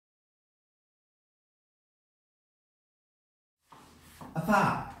a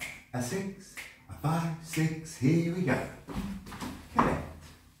 5, a 6, a 5, 6, here we go. Connect.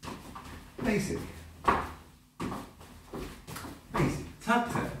 Basic. Basic.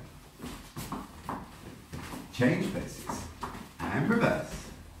 Tuck turn. Change places and reverse.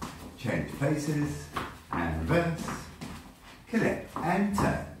 Change places and reverse. Connect and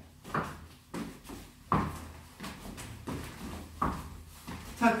turn.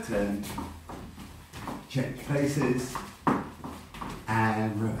 Tuck turn. Change places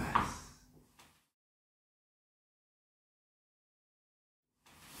and reverse.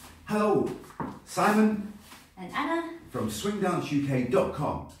 Hello, Simon and Anna from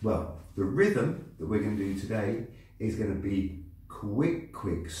swingdanceuk.com. Well, the rhythm that we're going to do today is going to be quick,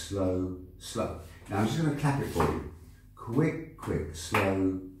 quick, slow, slow. Now I'm just going to clap it for you. Quick, quick,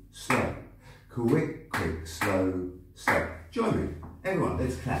 slow, slow. Quick, quick, slow, slow. Join me. Everyone,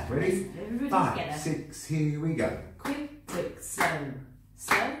 let's clap. Ready? Everybody 5, together. 6, here we go. Quick, quick, slow,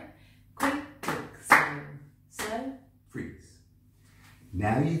 slow. Quick, quick, slow, slow. Freeze.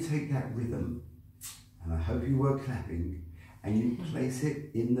 Now you take that rhythm, and I hope you were clapping, and you place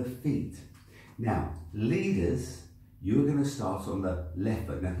it in the feet. Now, leaders, you're going to start on the left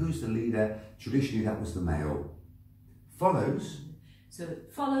foot. Now, who's the leader? Traditionally, that was the male. Follows. So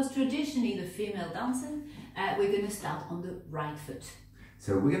it follows traditionally the female dancer. We're going to start on the right foot.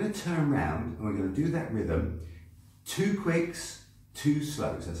 So we're going to turn around, and we're going to do that rhythm. 2 quicks, 2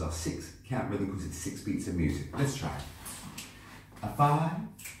 slows. That's our 6 count rhythm because it's 6 beats of music. Let's try it. A 5,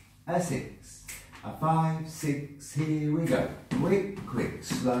 a 6, a 5, 6, here we go. Quick, quick,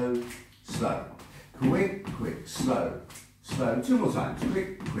 slow, slow. Quick, quick, slow, slow. 2 more times.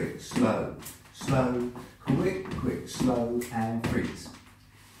 Quick, quick, slow, slow. Quick, quick, slow, and freeze.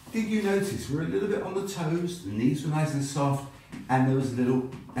 Did you notice we're a little bit on the toes, the knees were nice and soft, and there was a little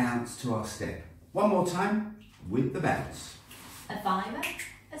bounce to our step. One more time with the bounce. A 5,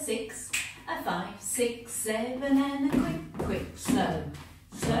 a 6, a 5, 6, 7, and a quick, quick, slow,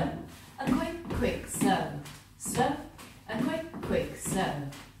 slow. A quick, quick, slow, slow. A quick, quick, slow,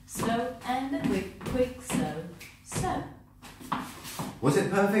 slow. And a quick, quick, slow, slow. Was it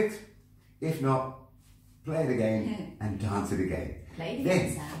perfect? If not, play it again and dance it again. Play it then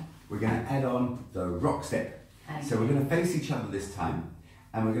again, Sam. we're going to add on the rock step. Okay. So we're going to face each other this time,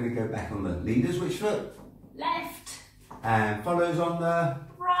 and we're going to go back on the leaders. Which foot? Left. And follows on the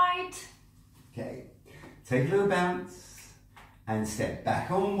Right. okay. Take a little bounce and step back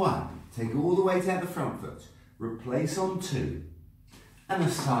on 1. Take all the weight out the front foot. Replace on 2. And a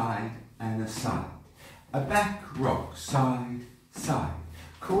side and a side. A back rock, side, side.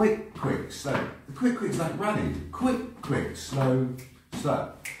 Quick, quick, slow. The quick, quick is like running. Quick, quick, slow,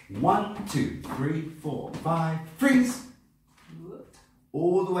 slow. 1, 2, 3, 4, 5. Freeze. Whoop.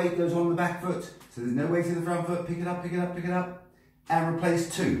 All the weight goes on the back foot. So there's no weight in the front foot. Pick it up, pick it up, pick it up. And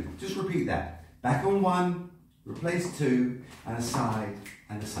replace 2. Just repeat that. Back on 1, replace 2, and a side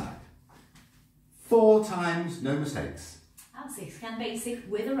and a side. 4 times, no mistakes. Our 6 count basic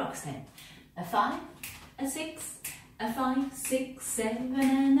with a rock step. A 5, a 6, a 5, 6, 7,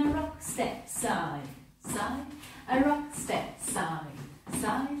 and a rock step. Side, side. A rock step, side,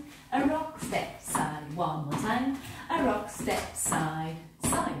 side. A rock step, side. One more time. A rock step, side,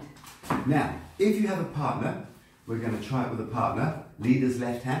 side. Now, if you have a partner, we're going to try it with a partner. Leader's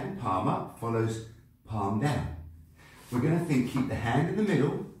left hand, palm up, follows palm down. We're going to think, keep the hand in the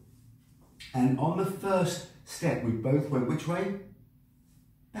middle, and on the first step, we both went which way?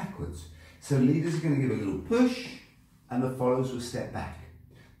 Backwards. So leaders are going to give a little push, and the followers will step back.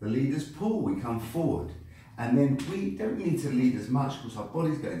 The leaders pull, we come forward. And then we don't need to lead as much because our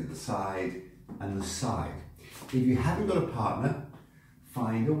body's going to the side and the side. If you haven't got a partner,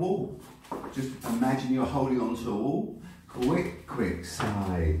 find a wall. Just imagine you're holding onto a wall. Quick, quick,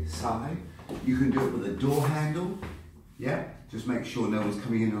 side, side. You can do it with a door handle. Yeah, just make sure no one's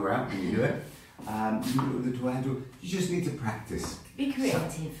coming in or out when you do it. You can do it with a door handle. You just need to practice. Be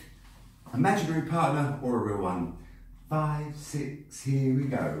creative. So, imaginary partner or a real one. 5, 6, here we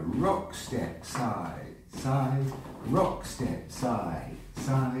go. Rock step, side, side. Rock step, side,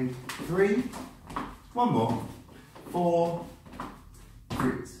 side. 3, 1 more. 4,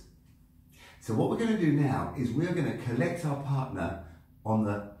 freeze. So what we're going to do now is we're going to collect our partner on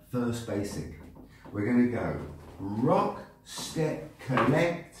the first basic. We're going to go rock, step,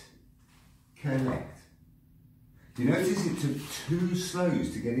 collect, collect. You notice it took 2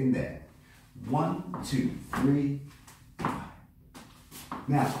 slows to get in there. 1, 2, 3, 5.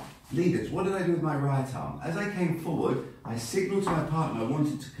 Now, leaders, what did I do with my right arm? As I came forward, I signaled to my partner I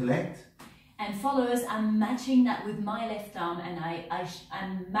wanted to collect. And followers, I'm matching that with my left arm, and I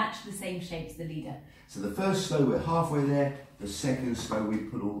match the same shape as the leader. So the first slow, we're halfway there. The second slow, we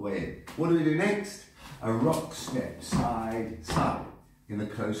put all the way in. What do we do next? A rock step, side, side, in the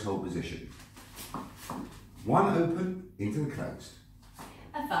close hold position. One open into the closed.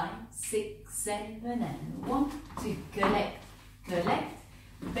 A 5, 6, 7, and 1, 2, collect, collect,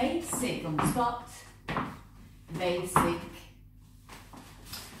 basic on the spot, basic.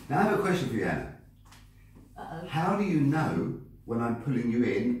 Now I have a question for you, Anna. Uh-oh. How do you know when I'm pulling you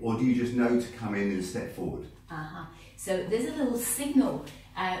in, or do you just know to come in and step forward? So there's a little signal.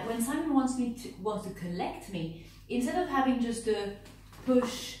 When Simon wants to collect me, instead of having just a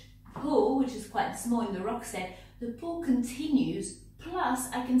push pull, which is quite small in the rock step, the pull continues. Plus,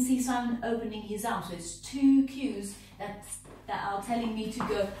 I can see Simon opening his arm. So it's two cues that are telling me to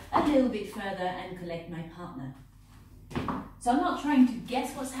go a little bit further and collect my partner. So I'm not trying to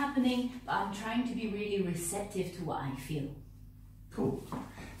guess what's happening, but I'm trying to be really receptive to what I feel. Cool.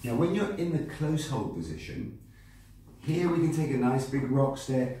 Now when you're in the close hold position, here we can take a nice big rock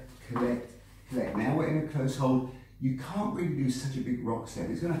step, collect, collect. Now we're in a close hold. You can't really do such a big rock step.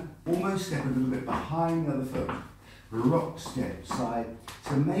 It's going to almost step a little bit behind the other foot. Rock step, side.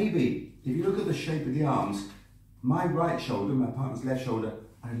 So maybe, if you look at the shape of the arms, my right shoulder, my partner's left shoulder,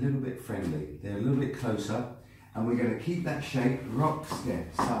 are a little bit friendly. They're a little bit closer. And we're going to keep that shape, rock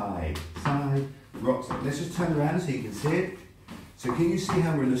step, side, side, rock step. Let's just turn around so you can see it. So can you see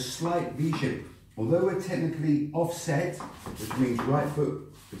how we're in a slight V shape? Although we're technically offset, which means right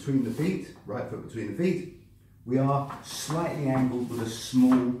foot between the feet, right foot between the feet, we are slightly angled with a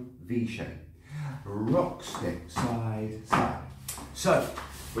small V shape. Rock step, side, side. So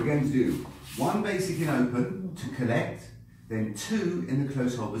we're going to do one basic in open to collect, then two in the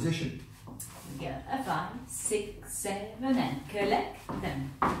close hold position. We go a 5, 6, 7, and collect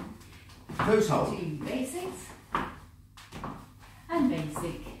them. Close hold. Two basics and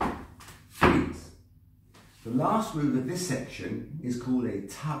basic. Freeze. The last move of this section is called a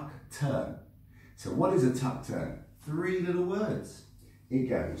tuck turn. So what is a tuck turn? 3 little words. It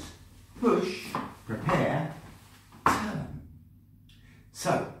goes push, prepare, turn.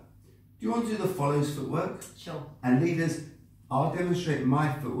 So, do you want to do the follows footwork? Sure. And leaders, I'll demonstrate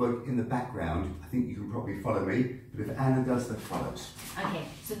my footwork in the background. I think you can probably follow me, but if Anna does the follows. Okay,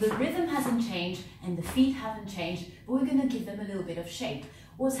 so the rhythm hasn't changed and the feet haven't changed, but we're going to give them a little bit of shape.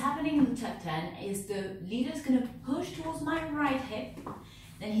 What's happening in the tuck turn is the leader's going to push towards my right hip,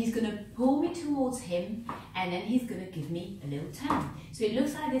 then he's going to pull me towards him, and then he's going to give me a little turn. So it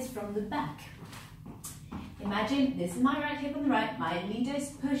looks like this from the back. Imagine this is my right hip on the right, my leader is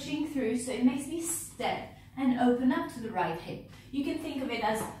pushing through, so it makes me step and open up to the right hip. You can think of it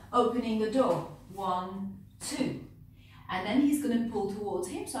as opening the door. 1, 2. And then he's going to pull towards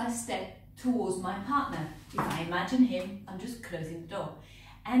him, so I step towards my partner. If I imagine him, I'm just closing the door.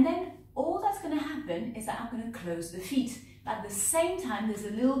 And then all that's going to happen is that I'm going to close the feet. But at the same time, there's a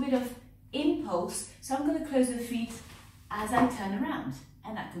little bit of impulse, so I'm going to close the feet as I turn around,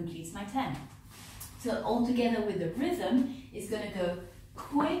 and that completes my turn. So all together with the rhythm, it's going to go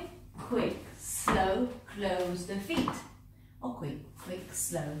quick, quick, slow, close the feet. Or quick, quick,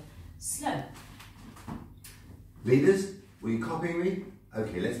 slow, slow. Leaders, were you copying me?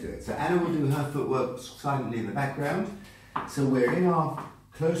 Okay, let's do it. So Anna will do her footwork silently in the background. So we're in our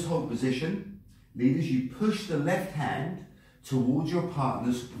close hold position. Leaders, you push the left hand towards your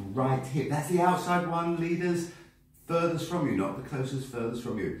partner's right hip. That's the outside one, leaders, furthest from you, not the closest, furthest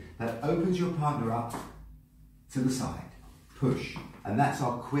from you. That opens your partner up to the side. Push. And that's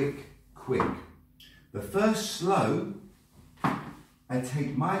our quick, quick. The first slow, I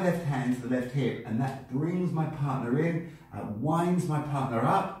take my left hand to the left hip, and that brings my partner in, winds my partner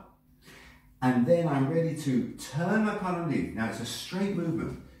up, and then I'm ready to turn my partner underneath. Now it's a straight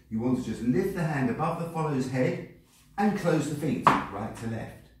movement. You want to just lift the hand above the follower's head and close the feet, right to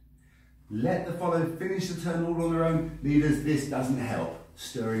left. Let the follower finish the turn all on their own. Leaders, this doesn't help,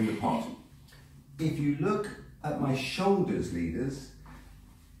 stirring the pot. If you look at my shoulders, leaders,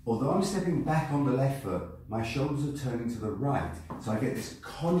 although I'm stepping back on the left foot, my shoulders are turning to the right. So I get this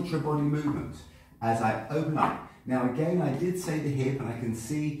contra body movement as I open up. Now again, I did say the hip, and I can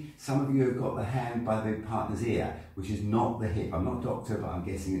see some of you have got the hand by the partner's ear, which is not the hip. I'm not a doctor, but I'm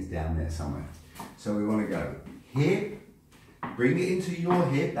guessing it's down there somewhere. So we want to go hip, bring it into your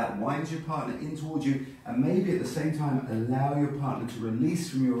hip, that winds your partner in towards you, and maybe at the same time allow your partner to release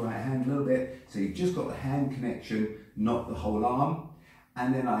from your right hand a little bit, so you've just got the hand connection, not the whole arm.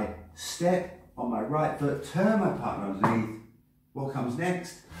 And then I step on my right foot, turn my partner underneath. What comes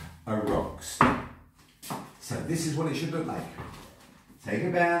next? A rock step. So this is what it should look like. take a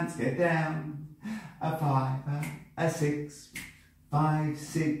bounce, get down. A 5, a 6, 5,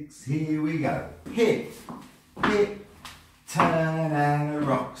 6, here we go. Hip, hip, turn and a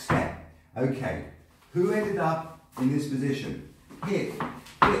rock step. Okay, who ended up in this position? Hip,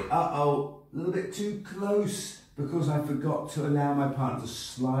 hip, uh-oh, a little bit too close because I forgot to allow my partner to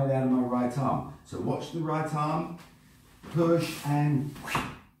slide out of my right arm. So watch the right arm, push and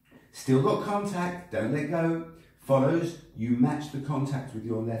still got contact, don't let go. Follows, you match the contact with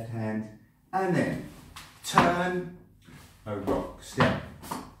your left hand and then turn, a rock step.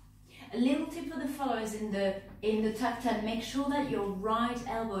 A little tip for the followers in the tuck turn, make sure that your right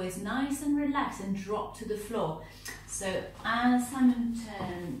elbow is nice and relaxed and drop to the floor. So as Simon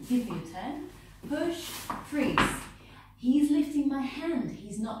give you a turn, push, freeze. He's lifting my hand,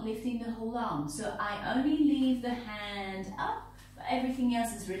 he's not lifting the whole arm. So I only leave the hand up, but everything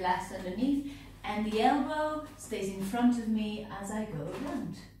else is relaxed underneath, and the elbow stays in front of me as I go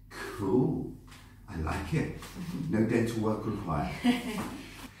around. Cool, I like it. No dental work required.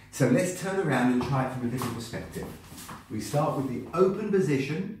 So let's turn around and try it from a different perspective. We start with the open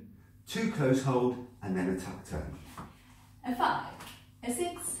position, 2 close hold, and then a tuck turn. A 5, a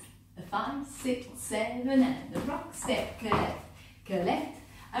 6, a 5, 6, 7, and a rock step, collect, collect,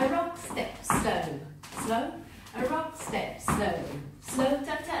 a rock step, slow, slow, a rock step, slow, slow,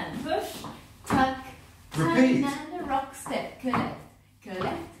 tuck turn, push, tuck, turn, Repeat. and a rock step, collect,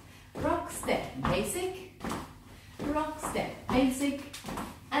 collect, rock step, basic, rock step, basic,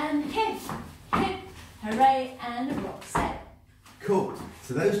 and hip, hip, hooray, and a rock step. Cool.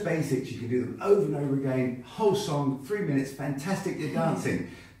 So those basics, you can do them over and over again, whole song, 3 minutes, fantastic, you're dancing.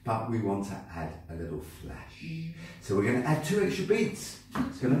 But we want to add a little flash. So we're going to add 2 extra beats.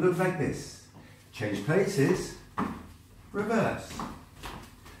 It's going to look like this. Change places, reverse.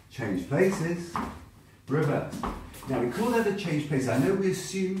 Change places, reverse. Now we call that a change places. I know we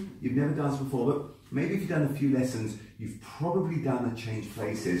assume you've never danced before, but maybe if you've done a few lessons, you've probably done a change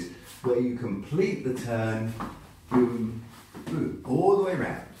places where you complete the turn, boom, boom, all the way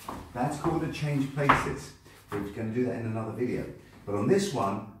around. That's called a change places. We're going to do that in another video. But on this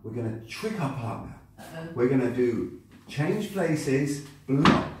one, we're going to trick our partner. We're going to do change places,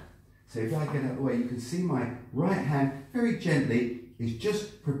 block. So if I get out of the way, you can see my right hand very gently is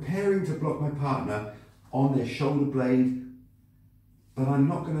just preparing to block my partner on their shoulder blade. But I'm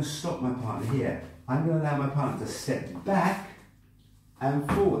not going to stop my partner here. I'm going to allow my partner to step back and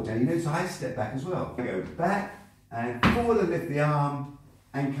forward. Now you notice I step back as well. I go back and forward and lift the arm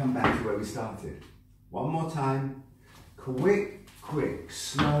and come back to where we started. One more time. Quick, quick,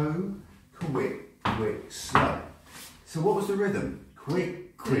 slow, quick, quick, slow. So what was the rhythm?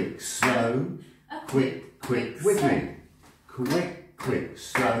 Quick, quick, slow, quick, quick, with me. Quick, quick,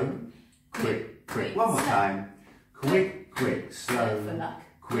 slow, quick, quick. One more time. Quick, quick, slow,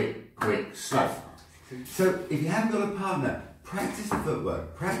 quick, quick, slow. So if you haven't got a partner, practice the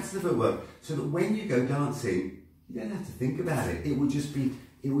footwork so that when you go dancing, you don't have to think about it. It will just be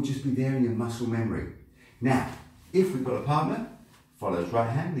there in your muscle memory. Now, if we've got a partner, follows right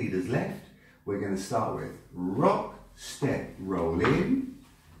hand, leaders left, we're going to start with rock, step, roll in,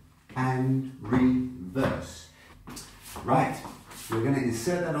 and reverse. Right, we're going to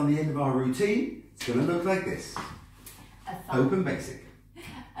insert that on the end of our routine. It's going to look like this. Open basic.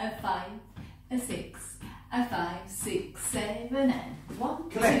 A 5, a 6, a 5, 6, 7, and 1,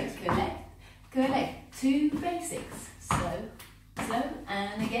 Collect. 2, collect, collect, 2 basics, slow, slow,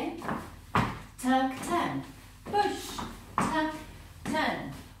 and again, tuck, turn, push, tuck,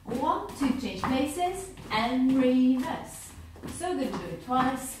 turn, 1, 2, change places, and reverse. So good to do it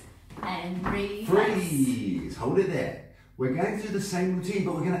twice, and reverse. Freeze, hold it there. We're going to do the same routine,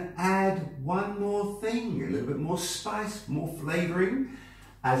 but we're going to add one more thing, a little bit more spice, more flavouring.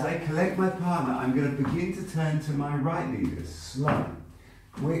 As I collect my partner, I'm going to begin to turn to my right leaders. Slow,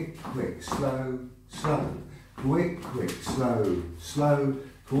 quick, quick, slow, slow, quick, quick, slow, slow,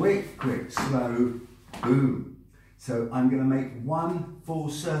 quick, quick, slow, boom. So I'm going to make one full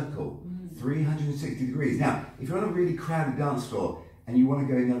circle, 360 degrees. Now, if you're on a really crowded dance floor and you want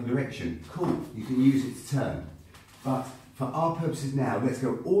to go in the other direction, cool, you can use it to turn. But for our purposes now, let's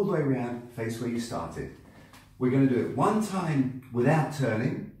go all the way around, face where you started. We're going to do it one time without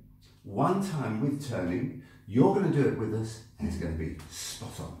turning, one time with turning. You're going to do it with us, and it's going to be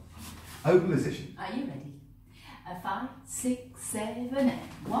spot on. Open position. Are you ready? A 5, 6, 7, and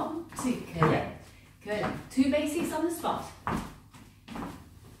 1, 2, collect, collect. 2 basics on the spot.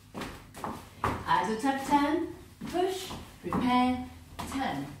 As a tuck turn, push, prepare,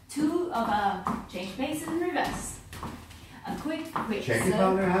 turn. 2 of our change places and reverse. A quick, quick, Check slow, your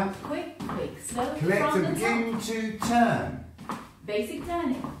partner out. quick, quick, slow, Collect from and the top. begin to turn. basic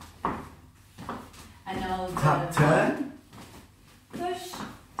turning. Another Tuck, turn. Push,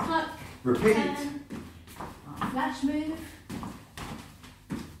 tuck, Repeat. turn. Flash move.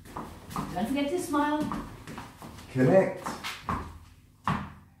 Don't forget to smile. Connect.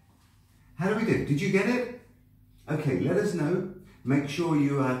 How do we do? Did you get it? Okay, let us know. Make sure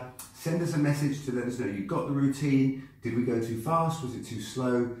you send us a message to let us know you got the routine. Did we go too fast? Was it too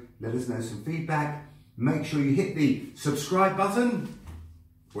slow? Let us know some feedback. Make sure you hit the subscribe button.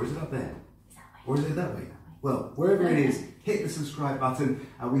 Or is it up there? Or is it that way? Well, wherever it is, hit the subscribe button.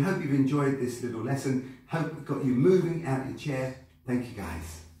 And we hope you've enjoyed this little lesson. Hope it got you moving out of your chair. Thank you,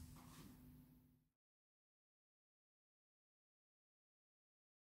 guys.